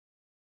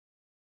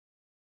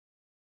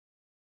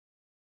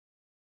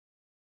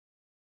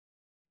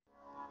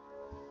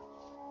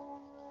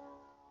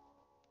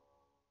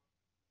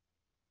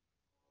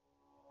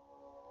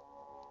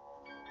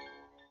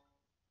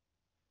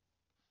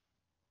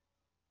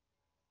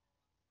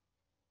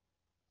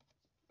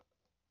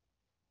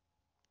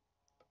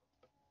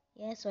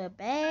Yes, we're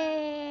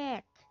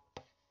back.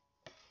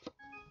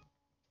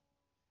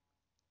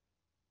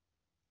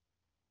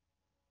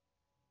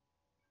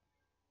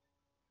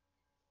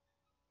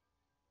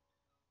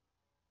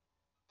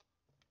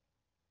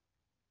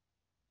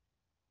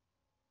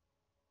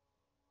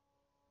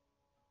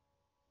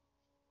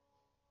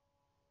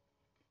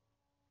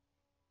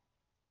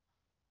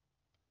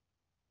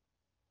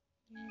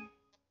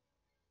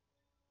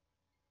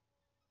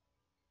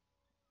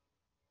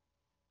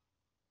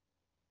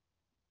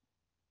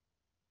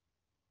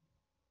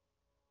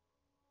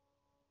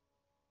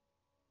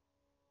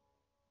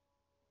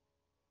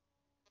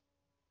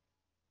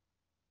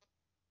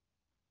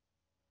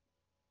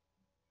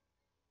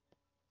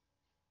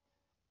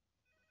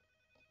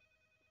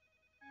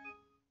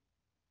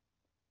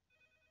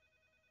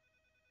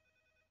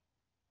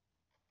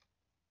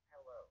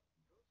 Hello.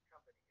 Goose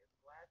Company is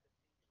glad to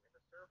see you in the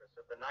service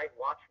of the night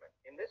watchman.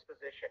 In this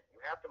position, you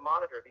have to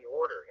monitor the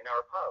order in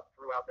our pub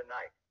throughout the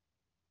night.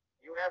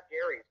 You have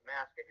Gary's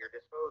mask at your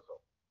disposal.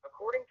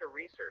 According to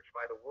research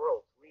by the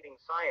world's leading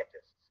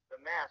scientists,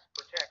 the mask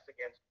protects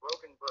against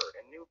Broken Bird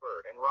and New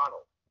Bird and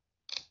Ronald.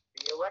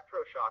 The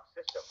electroshock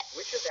system,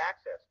 which is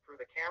accessed through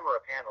the camera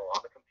panel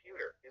on the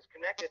computer, is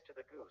connected to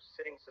the goose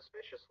sitting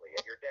suspiciously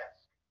at your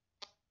desk.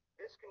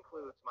 This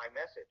concludes my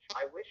message.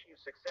 I wish you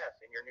success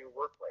in your new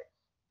workplace.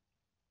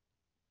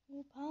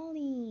 Oh,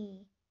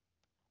 Polly.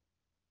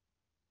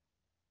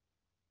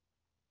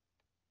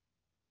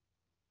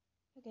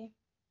 Okay.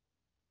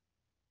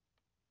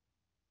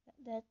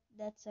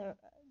 That's a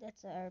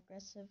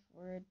aggressive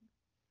word.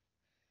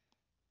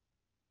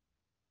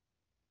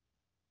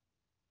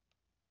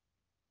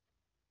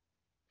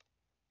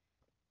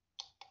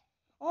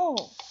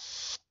 Oh.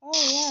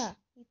 Oh yeah.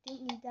 You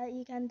think that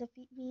you can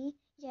defeat me?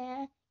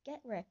 Yeah.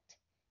 Get wrecked.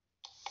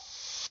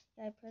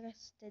 I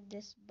pressed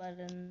this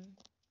button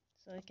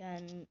so I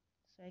can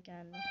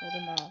hold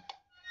him off.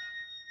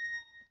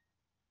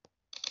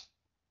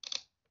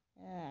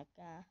 Ah,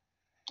 God.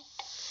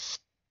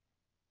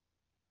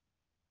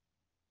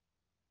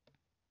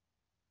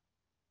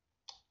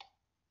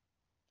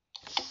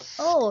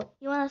 Oh,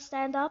 you wanna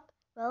stand up?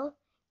 Well,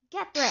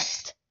 get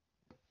wrecked.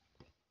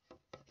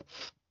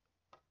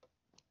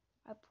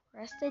 I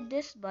pressed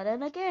this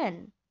button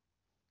again.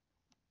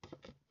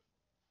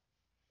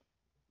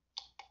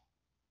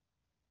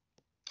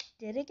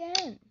 Did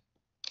again.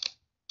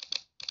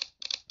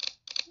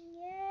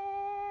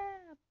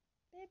 Yeah,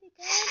 baby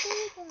girl,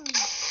 baby girl.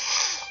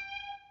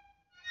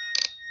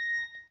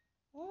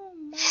 Oh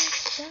my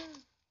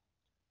god.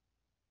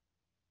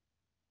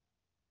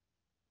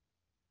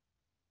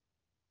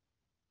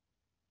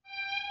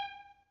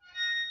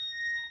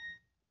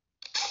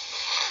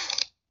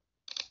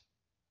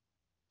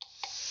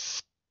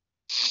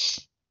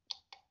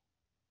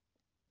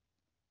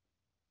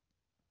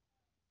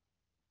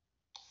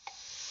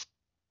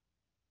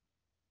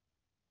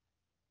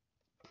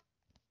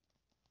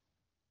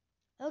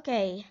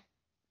 Okay.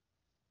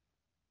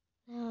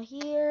 Now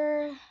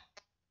here,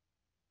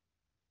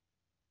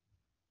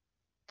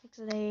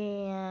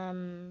 actually,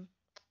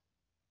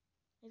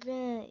 if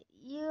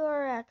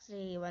you're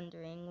actually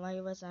wondering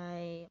why was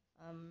I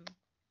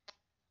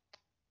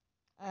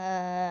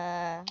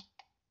uh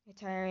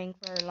retiring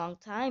for a long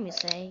time, you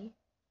say?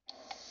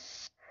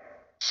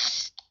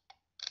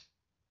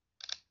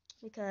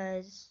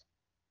 Because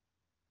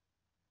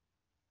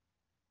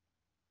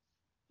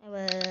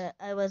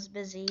I was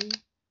busy,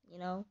 you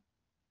know,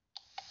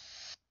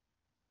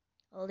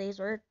 all day's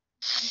work.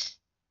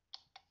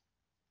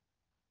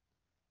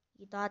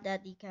 You thought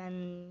that you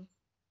can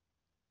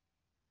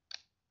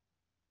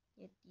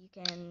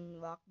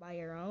walk by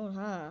your own,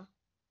 huh?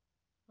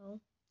 Well,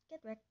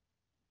 get wrecked.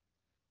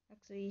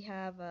 Actually, we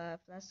have a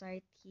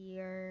flashlight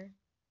here.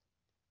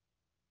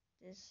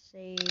 Just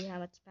say how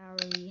much power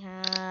we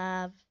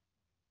have.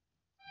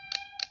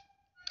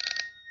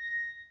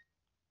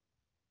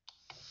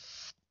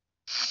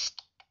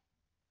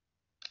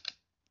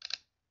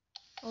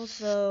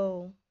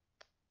 Also,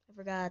 I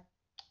forgot.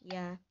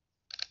 Yeah,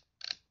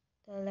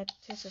 the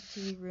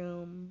electricity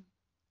room.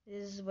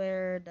 This is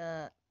where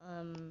the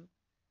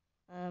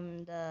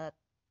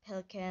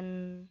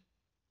pelican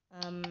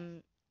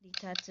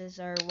detaches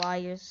our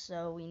wires.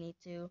 So we need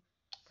to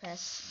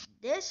press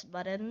this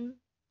button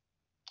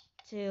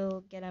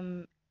to get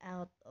them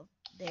out of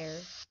there.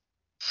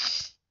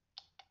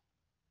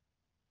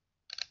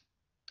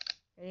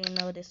 I didn't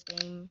know this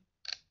game.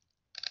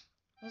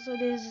 Also,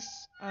 this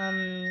is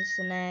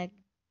Snag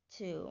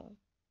 2.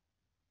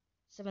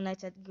 Seven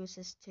Nights at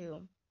Gooses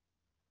 2.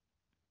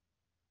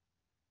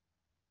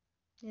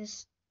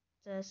 Just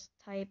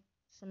type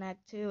Snag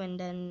 2 and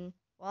then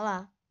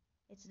voila,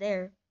 it's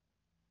there.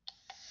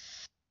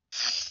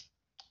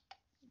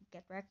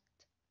 Get wrecked.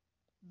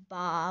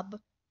 Bob.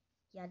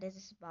 Yeah, this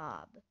is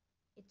Bob.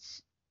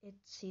 It's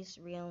his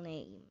real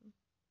name.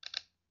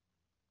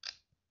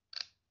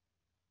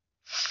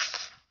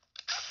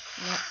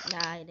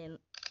 Nah, I didn't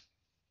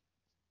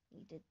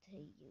needed to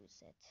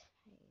use it.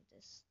 I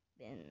just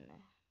been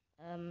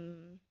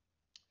um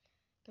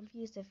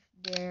confused if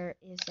there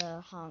is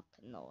a honk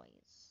noise.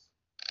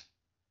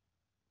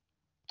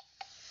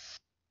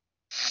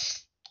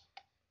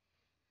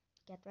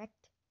 Get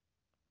wrecked,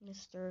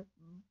 Mr.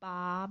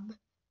 Bob.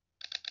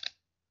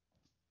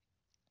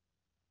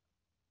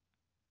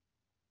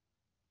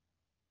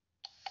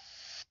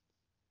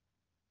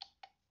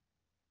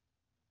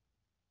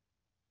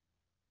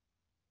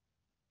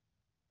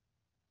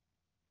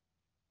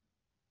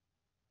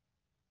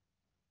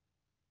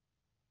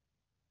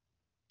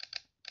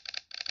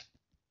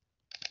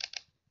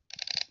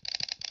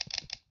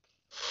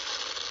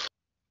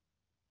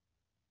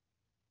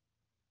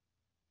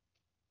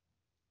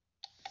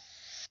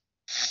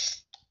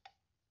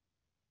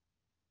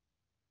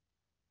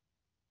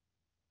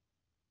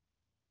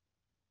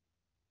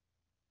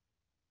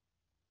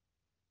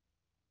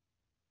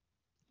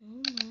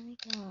 Oh my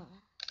god.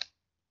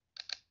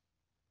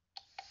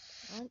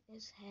 What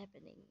is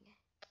happening?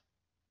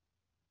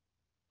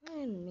 I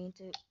didn't mean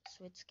to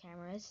switch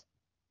cameras.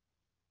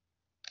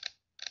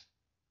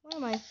 Why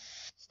am I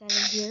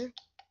standing here?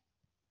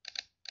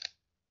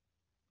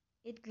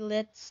 It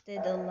glitched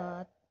a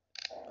lot.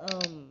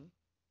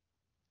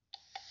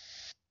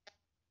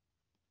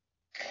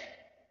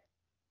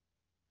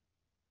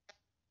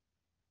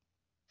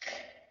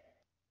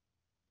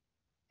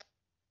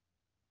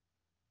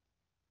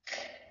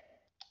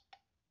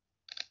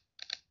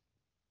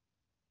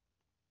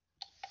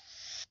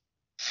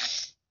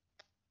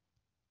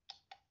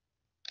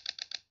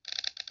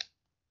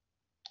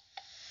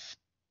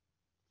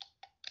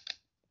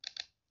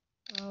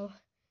 Oh.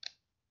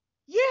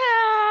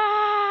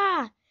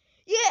 Yeah!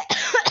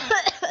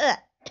 Yeah!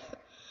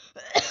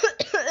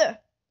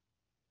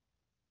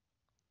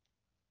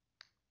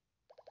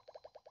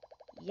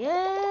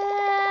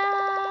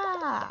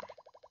 Yeah!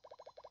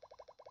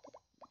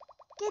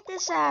 Get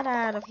this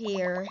out of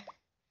here.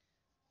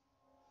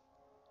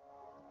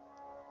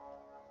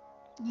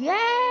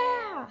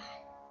 Yeah!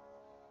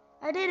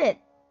 I did it.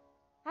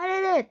 I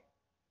did it.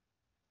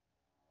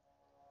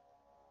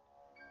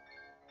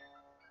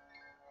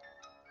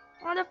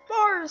 On the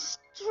first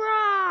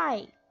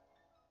try.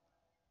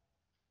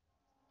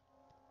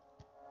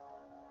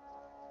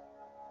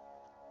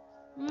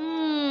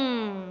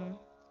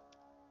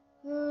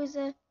 Who's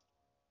a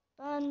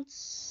bunch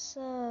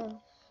of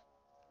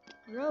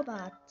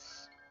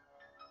robots?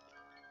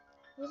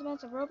 Who's a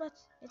bunch of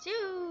robots? It's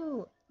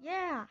you.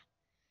 Yeah.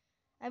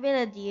 I beat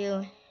it you.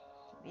 I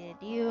beat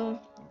it you.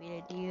 I beat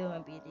it you. I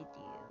beat it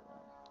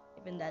you.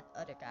 Even that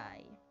other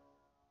guy.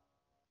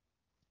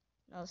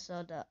 And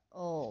also the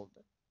old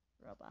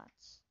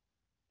robots.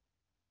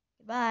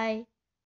 Goodbye.